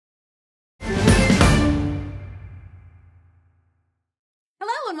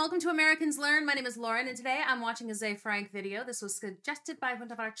and welcome to Americans Learn. My name is Lauren, and today I'm watching a Zay Frank video. This was suggested by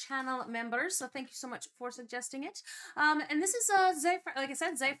one of our channel members, so thank you so much for suggesting it. And this is a like I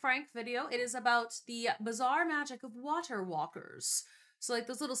said, Zay Frank video. It is about the bizarre magic of water walkers. So like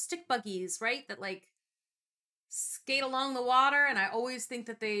those little stick buggies, right? That like skate along the water, and I always think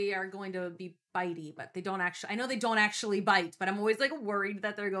that they are going to be bitey, but they don't actually. I know they don't actually bite, but I'm always like worried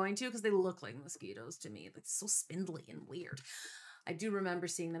that they're going to because they look like mosquitoes to me. It's so spindly and weird. I do remember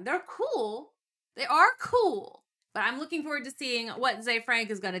seeing them. They're cool. They are cool. But I'm looking forward to seeing what Zay Frank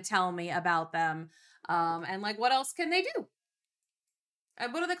is going to tell me about them. And like, what else can they do?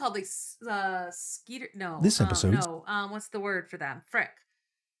 What are they called? Like, skeeter? No. This episode. No. What's the word for them? Frick.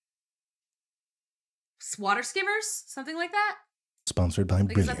 Water skimmers? Something like that? Sponsored by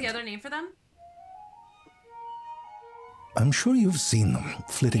Brilliant. Is that the other name for them? I'm sure you've seen them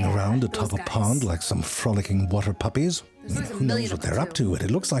flitting around atop a pond like some frolicking water puppies. Who knows what they're up to?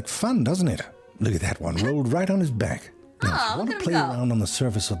 It looks like fun, doesn't it? Look at that one, rolled right on his back. Now, if you want to play around on the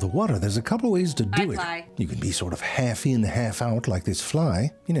surface of the water, there's a couple of ways to do it. You can be sort of half in, half out like this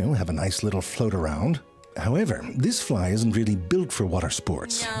fly. You know, have a nice little float around. However, this fly isn't really built for water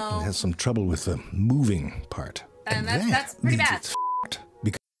sports. No. It has some trouble with the moving part. And that's pretty bad.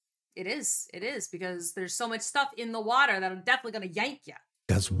 It is, because there's so much stuff in the water that I'm definitely going to yank you.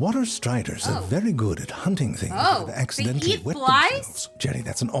 Because water striders are very good at hunting things that have accidentally wet themselves. Jerry,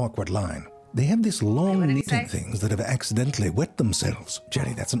 that's an awkward line. They have this long knitting things that have accidentally wet themselves.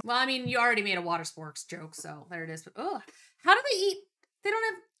 Jerry, that's an... Well, I mean, you already made a water sports joke, so there it is. But, oh, how do they eat? They don't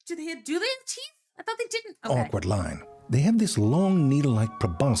have... Do they have teeth? I thought they didn't. Okay. Awkward line. They have this long needle-like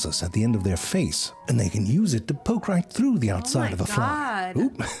proboscis at the end of their face, and they can use it to poke right through the outside of a fly.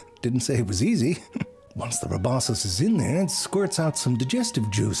 Oop, didn't say it was easy. Once the proboscis is in there, it squirts out some digestive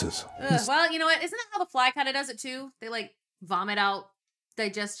juices. Well, you know what? Isn't that how the fly kind of does it too? They like vomit out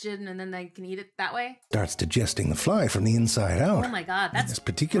digestion and then they can eat it that way? Starts digesting the fly from the inside out. Oh my God, that's This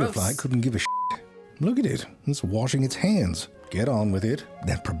particular gross. fly couldn't give a shit. Look at it. It's washing its hands. Get on with it.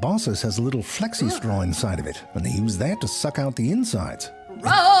 That proboscis has a little flexi straw inside of it, and they use that to suck out the insides. Gross! If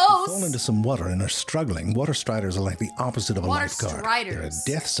you fall into some water and are struggling, water striders are like the opposite of a lifeguard. Striders.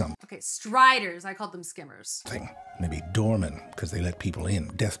 They're a death something. Okay, striders. I called them skimmers. Maybe doormen, because they let people in.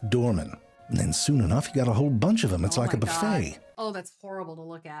 Death doormen. And then soon enough, you got a whole bunch of them. It's like a buffet. God. Oh, that's horrible to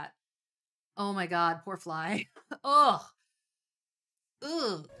look at. Oh my God, poor fly. Ugh.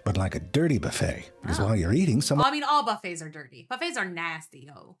 Ugh. But like a dirty buffet, because while you're eating, someone... I mean, all buffets are dirty. Buffets are nasty,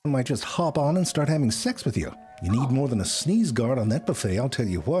 might just hop on and start having sex with you. You need more than a sneeze guard on that buffet, I'll tell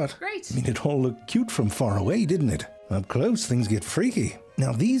you what. Great. I mean, it all looked cute from far away, didn't it? Up close, things get freaky.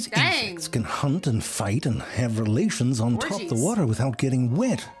 Now, these insects can hunt and fight and have relations on top of the water without getting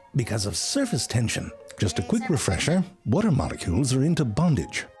wet because of surface tension. Just a quick refresher, water molecules are into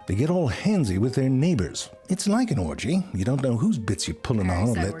bondage. They get all handsy with their neighbors. It's like an orgy. You don't know whose bits you're pulling on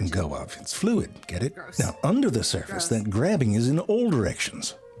or letting go of. It's fluid, get it? Gross. Now, under the surface, that grabbing is in all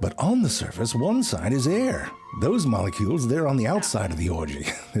directions. But on the surface, one side is air. Those molecules, they're on the outside of the orgy.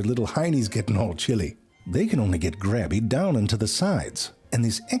 Their little heinies getting all chilly. They can only get grabby down into the sides. And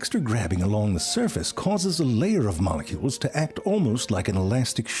this extra grabbing along the surface causes a layer of molecules to act almost like an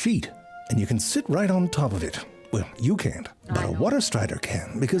elastic sheet. And you can sit right on top of it. Well, you can't, but a water strider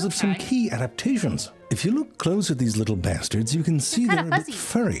can because of some key adaptations. If you look close at these little bastards, you can see they're a bit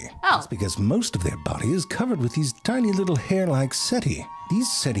furry. That's because most of their body is covered with these tiny little hair-like setae. These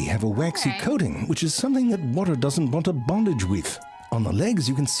setae have a waxy coating, which is something that water doesn't want a bondage with. On the legs,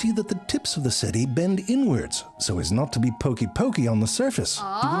 you can see that the tips of the setae bend inwards, so as not to be pokey-pokey on the surface. You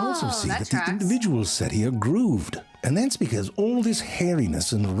can also see that the individual setae are grooved. And that's because all this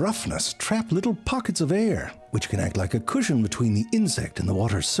hairiness and roughness trap little pockets of air, which can act like a cushion between the insect and the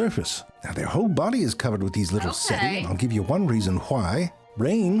water's surface. Now, their whole body is covered with these little setae, and I'll give you one reason why.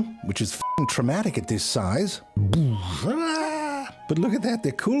 Rain, which is f***ing traumatic at this size. But look at that,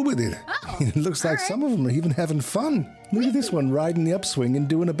 they're cool with it. It looks like some of them are even having fun. Look at this one riding the upswing and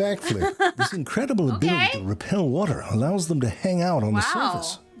doing a backflip. This incredible ability to repel water allows them to hang out on the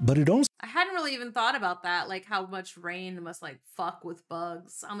surface. But it also... I hadn't really even thought about that, like how much rain must like fuck with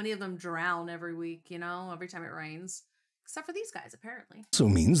bugs. How many of them drown every week, you know, every time it rains? Except for these guys, apparently. Also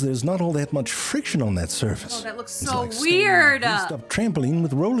means there's not all that much friction on that surface. Oh, that looks so weird. Stop trampoline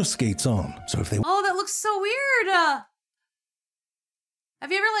with roller skates on. So if they... Oh, that looks so weird.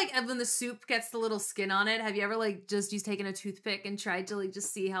 Have you ever like, when the soup gets the little skin on it, have you ever like just used taken a toothpick and tried to like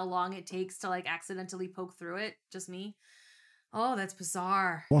just see how long it takes to like accidentally poke through it? Just me? Oh, that's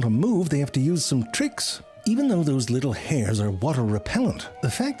bizarre. Want to move, they have to use some tricks. Even though those little hairs are water repellent,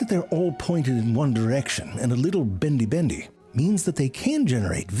 the fact that they're all pointed in one direction and a little bendy, means that they can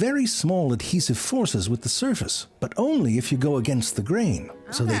generate very small adhesive forces with the surface, but only if you go against the grain.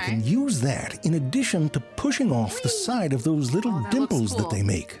 So they can use that in addition to pushing off the side of those little dimples that they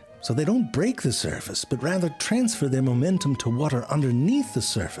make. So they don't break the surface, but rather transfer their momentum to water underneath the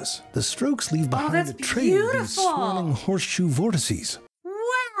surface. The strokes leave behind a trail of these swirling horseshoe vortices.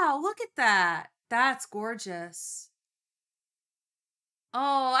 Wow, look at that. That's gorgeous.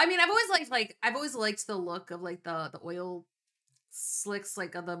 Oh, I mean, I've always liked the look of like the oil slicks,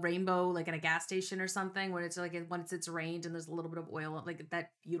 like of the rainbow, like in a gas station or something, when it's like once it's rained and there's a little bit of oil, like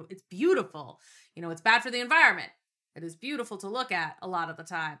that. It's beautiful. You know, it's bad for the environment. It is beautiful to look at a lot of the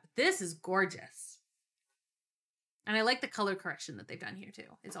time. This is gorgeous. And I like the color correction that they've done here too.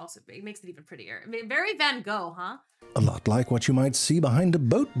 It makes it even prettier. I mean, very Van Gogh, huh? A lot like what you might see behind a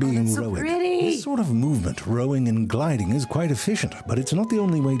boat being rowed. Pretty. This sort of movement, rowing and gliding, is quite efficient, but it's not the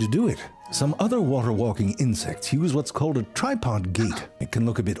only way to do it. Some other water-walking insects use what's called a tripod gait. It can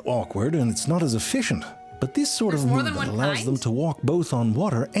look a bit awkward and it's not as efficient. But this sort of movement allows them to walk both on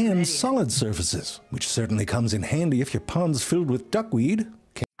water and solid surfaces, which certainly comes in handy if your pond's filled with duckweed.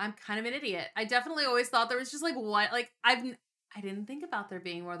 I'm kind of an idiot. I definitely always thought there was just like one, like I didn't think about there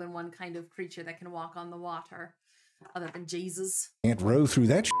being more than one kind of creature that can walk on the water, other than Jesus. Can't row through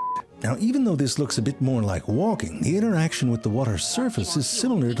that shit. Now, even though this looks a bit more like walking, the interaction with the water's surface is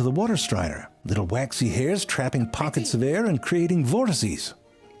similar to the water strider. Little waxy hairs trapping pockets of air and creating vortices.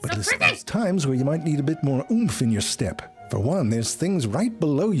 But there's times where you might need a bit more oomph in your step. For one, there's things right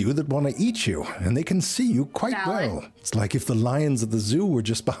below you that want to eat you, and they can see you quite well. It's like if the lions at the zoo were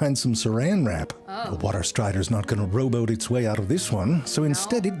just behind some saran wrap. The water strider's not going to rowboat its way out of this one, so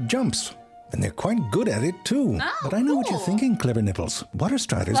instead it jumps. And they're quite good at it, too. But I know what you're thinking, Clever Nipples. Water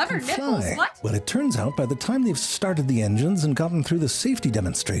striders can fly. What? Well, it turns out by the time they've started the engines and gotten through the safety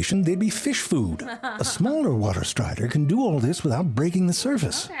demonstration, they'd be fish food. A smaller water strider can do all this without breaking the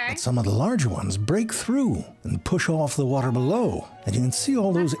surface. But some of the larger ones break through and push off the water below. And you can see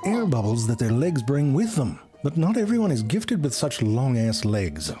all those air bubbles that their legs bring with them. But not everyone is gifted with such long-ass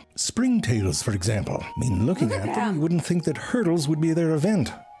legs. Springtails, for example. I mean, looking at them, you wouldn't think that hurdles would be their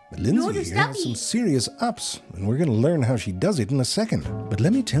event. But Lindsay here has some serious ups, and we're going to learn how she does it in a second. But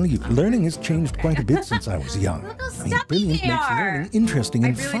let me tell you, learning has changed quite a bit since I was young. I mean, Brilliant makes learning interesting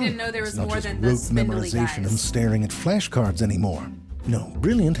and fun. Didn't know there was more than rote memorization and staring at flashcards anymore. No,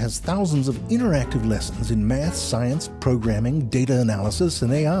 Brilliant has thousands of interactive lessons in math, science, programming, data analysis,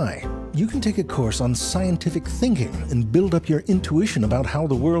 and AI. You can take a course on scientific thinking and build up your intuition about how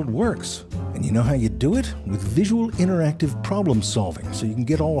the world works. And you know how you do it? With visual interactive problem solving, so you can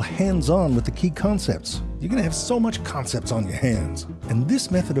get all hands-on with the key concepts. You're going to have so much concepts on your hands. And this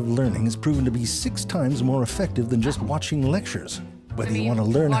method of learning is proven to be 6 times more effective than just watching lectures. Whether you want to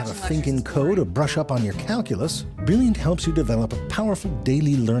learn how to think in code or brush up on your calculus, Brilliant helps you develop a powerful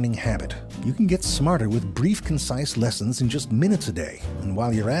daily learning habit. You can get smarter with brief, concise lessons in just minutes a day. And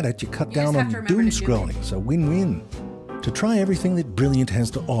while you're at it, you cut down on doom scrolling, so win-win. To try everything that Brilliant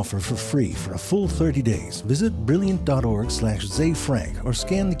has to offer for free for a full 30 days, visit brilliant.org/ZayFrank or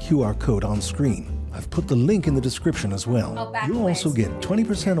scan the QR code on screen. I've put the link in the description as well. You'll also get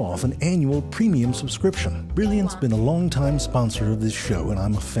 20% off an annual premium subscription. Brilliant's been a long-time sponsor of this show, and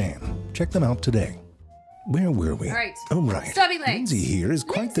I'm a fan. Check them out today. Where were we? Oh, right. Lindsay here is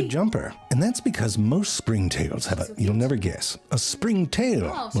quite the jumper. And that's because most springtails have you'll never guess, a springtail.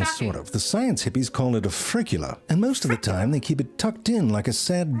 Well, sort of. The science hippies call it a fricula. And most of the time, they keep it tucked in like a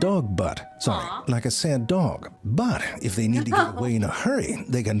sad dog butt. Sorry, like a sad dog. But if they need to get away in a hurry,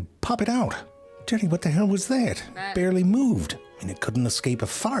 they can pop it out. Jerry, what the hell was that? Barely moved. I mean, it couldn't escape a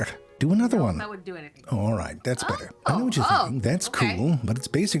fart. Do another one. That wouldn't do anything. All right, that's better. I know what you're thinking. That's cool, but it's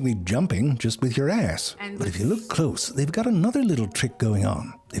basically jumping just with your ass. But if you look close, they've got another little trick going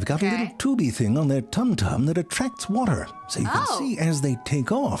on. They've got a little tubey thing on their tum-tum that attracts water. So you can see as they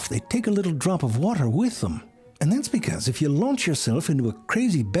take off, they take a little drop of water with them. And that's because if you launch yourself into a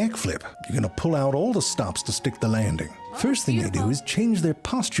crazy backflip, you're going to pull out all the stops to stick the landing. First thing they do is change their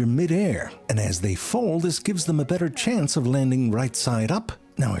posture mid-air, and as they fall, this gives them a better chance of landing right side up.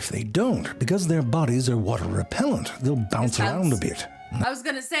 Now, if they don't, because their bodies are water repellent, they'll bounce around a bit. I was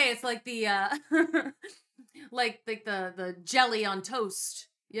going to say, it's like the, like the jelly on toast,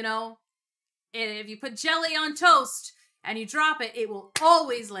 you know? And if you put jelly on toast and you drop it, it will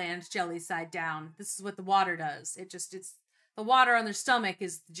always land jelly side down. This is what the water does. It's the water on their stomach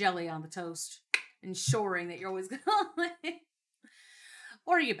is the jelly on the toast, ensuring that you're always gonna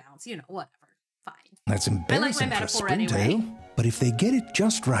or you bounce, you know, whatever. Fine. That's embarrassing for a springtail. But if they get it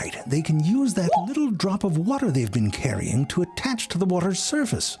just right, they can use that little drop of water they've been carrying to attach to the water's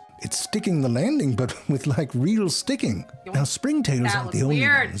surface. It's sticking the landing, but with like real sticking. Now, Springtails aren't the only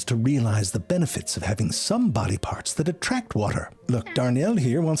ones to realize the benefits of having some body parts that attract water. Look, Darnell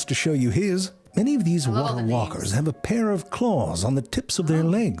here wants to show you his. Many of these water walkers have a pair of claws on the tips of their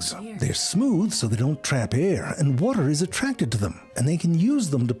legs. They're smooth so they don't trap air, and water is attracted to them, and they can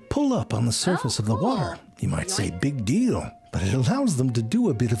use them to pull up on the surface of the water. You might say big deal, but it allows them to do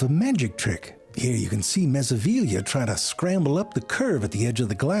a bit of a magic trick. Here you can see Mesovelia try to scramble up the curve at the edge of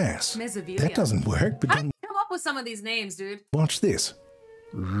the glass. Mesovelia. That doesn't work, but How then... did you come up with some of these names, dude? Watch this.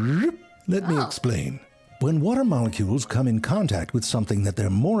 Let me explain. When water molecules come in contact with something that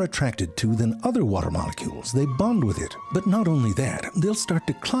they're more attracted to than other water molecules, they bond with it. But not only that, they'll start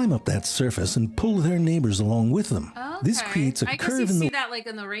to climb up that surface and pull their neighbors along with them. Okay. This creates a curve in the... I guess you see that like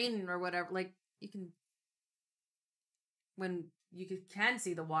in the rain or whatever. Like you can... When you can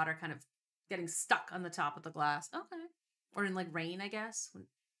see the water kind of getting stuck on the top of the glass. Okay. Or in like rain, I guess. When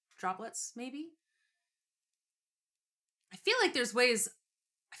droplets, maybe. I feel like there's ways...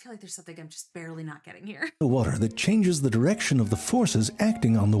 I feel like there's something I'm just barely not getting here. Water that changes the direction of the forces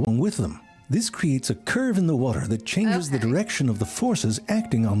acting on the one with them. This creates a curve in the water that changes the direction of the forces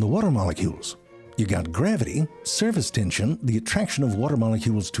acting on the water molecules. You got gravity, surface tension, the attraction of water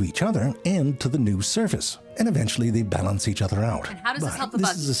molecules to each other and to the new surface. And eventually they balance each other out. And how does this help the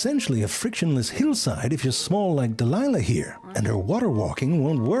buggy? This is essentially a frictionless hillside if you're small like Delilah here. And her water walking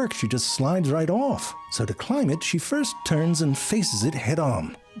won't work, she just slides right off. So to climb it, she first turns and faces it head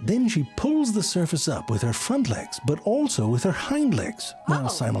on. Then she pulls the surface up with her front legs, but also with her hind legs, while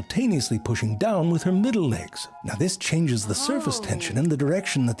simultaneously pushing down with her middle legs. Now this changes the surface tension and the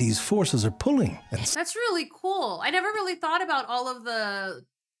direction that these forces are pulling. And that's really cool. I never really thought about all of the,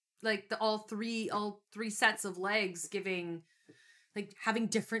 like all three sets of legs giving, like having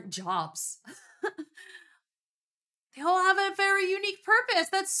different jobs. They all have a very unique purpose.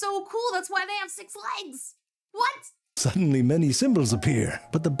 That's so cool. That's why they have 6 legs. What? Suddenly many symbols appear,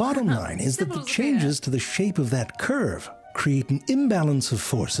 but the bottom line is that the changes to the shape of that curve create an imbalance of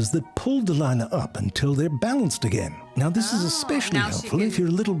forces that pull Delilah up until they're balanced again. Now this is especially helpful if you're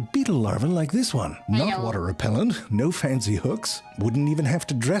a little beetle larva like this one. Not water repellent, no fancy hooks, wouldn't even have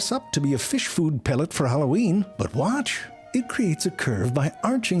to dress up to be a fish food pellet for Halloween. But watch, it creates a curve by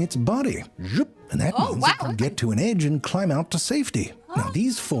arching its body. And that means it can get to an edge and climb out to safety. Now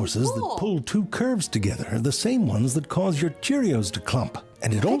these forces that pull 2 curves together are the same ones that cause your Cheerios to clump.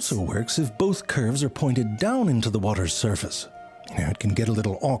 And it also works if both curves are pointed down into the water's surface. You know, it can get a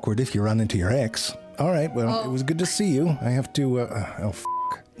little awkward if you run into your ex. All right, well, it was good to see you. I have to,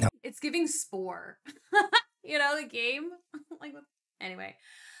 Now, it's giving Spore. You know, the game? Like, anyway.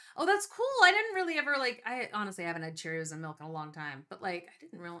 Oh, that's cool. I didn't really ever, like, I honestly haven't had Cheerios and milk in a long time. But, like, I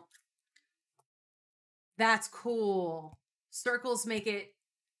didn't really... That's cool. Circles make it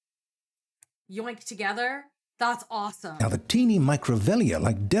yoink together. That's awesome. Now the teeny microvelia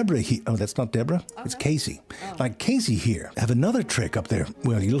like Deborah here, oh, that's not Deborah, it's Casey. Like Casey here, have another trick up there.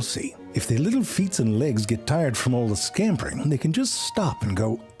 Well, you'll see. If their little feet and legs get tired from all the scampering, they can just stop and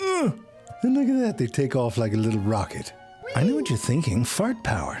go, ugh. And look at that, they take off like a little rocket. I know what you're thinking, fart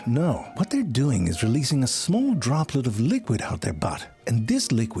power. No, what they're doing is releasing a small droplet of liquid out their butt. And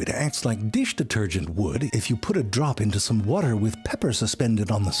this liquid acts like dish detergent would if you put a drop into some water with pepper suspended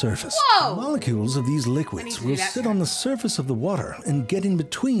on the surface. Whoa! The molecules of these liquids will sit on the surface of the water and get in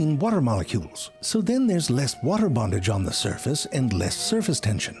between water molecules. So then there's less water bondage on the surface and less surface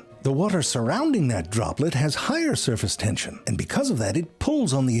tension. The water surrounding that droplet has higher surface tension, and because of that, it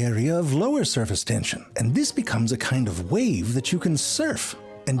pulls on the area of lower surface tension. And this becomes a kind of wave that you can surf.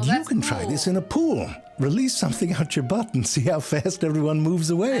 And you can try this in a pool. Release something out your butt and see how fast everyone moves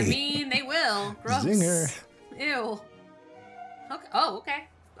away. I mean, they will. Gross. Zinger. Ew. Okay. Oh, okay.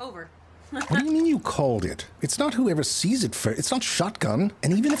 Over. What do you mean you called it? It's not whoever sees it first. It's not shotgun.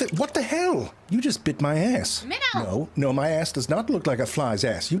 And even if it... What the hell? You just bit my ass. Minnow. No, my ass does not look like a fly's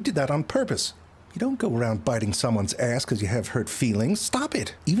ass. You did that on purpose. You don't go around biting someone's ass because you have hurt feelings. Stop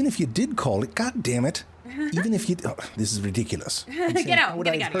it. Even if you did call it, God damn it. Even if you... Oh, this is ridiculous. Get out. How would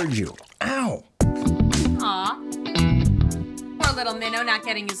I have heard you? Ow. Aw. Poor little Minnow not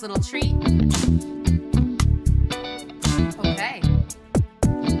getting his little treat. Okay.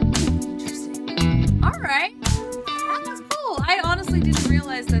 Interesting. All right. That was cool. I honestly didn't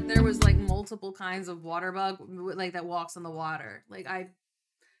realize that there was like multiple kinds of water bug like that walks on the water. Like I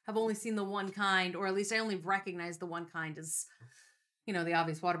have only seen the one kind, or at least I only recognize the one kind as, you know, the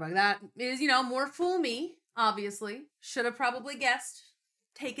obvious water bug. That is, you know, more fool me, obviously. Should have probably guessed,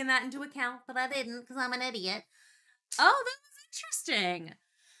 taken that into account, but I didn't because I'm an idiot. Oh, that was interesting.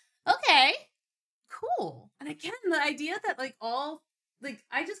 Okay, cool. And again, the idea that like all like,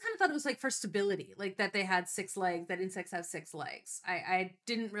 I just kind of thought it was like for stability, like that they had 6 legs, that insects have 6 legs. I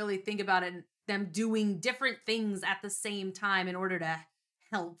didn't really think about it, them doing different things at the same time in order to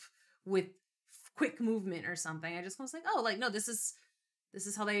help with quick movement or something. I just was like, oh, like, no, this is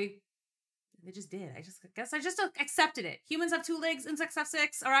how they just did. I guess I just accepted it. Humans have 2 legs, insects have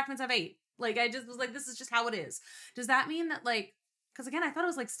 6, arachnids have 8. Like, I just was like, this is just how it is. Does that mean that, like, because again, I thought it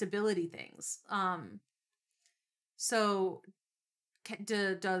was like stability things. So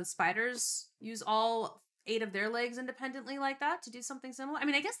do spiders use all 8 of their legs independently like that to do something similar? I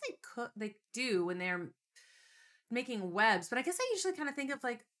mean, I guess they do when they're making webs, but I guess I usually kind of think of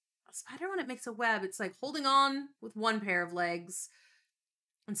like a spider when it makes a web, it's like holding on with one pair of legs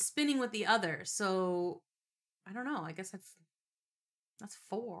and spinning with the other. So I don't know. I guess that's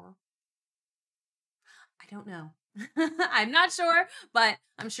 4. I don't know. I'm not sure, but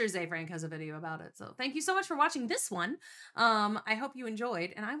I'm sure Zay Frank has a video about it. So thank you so much for watching this one. I hope you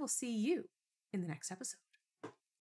enjoyed, and I will see you in the next episode.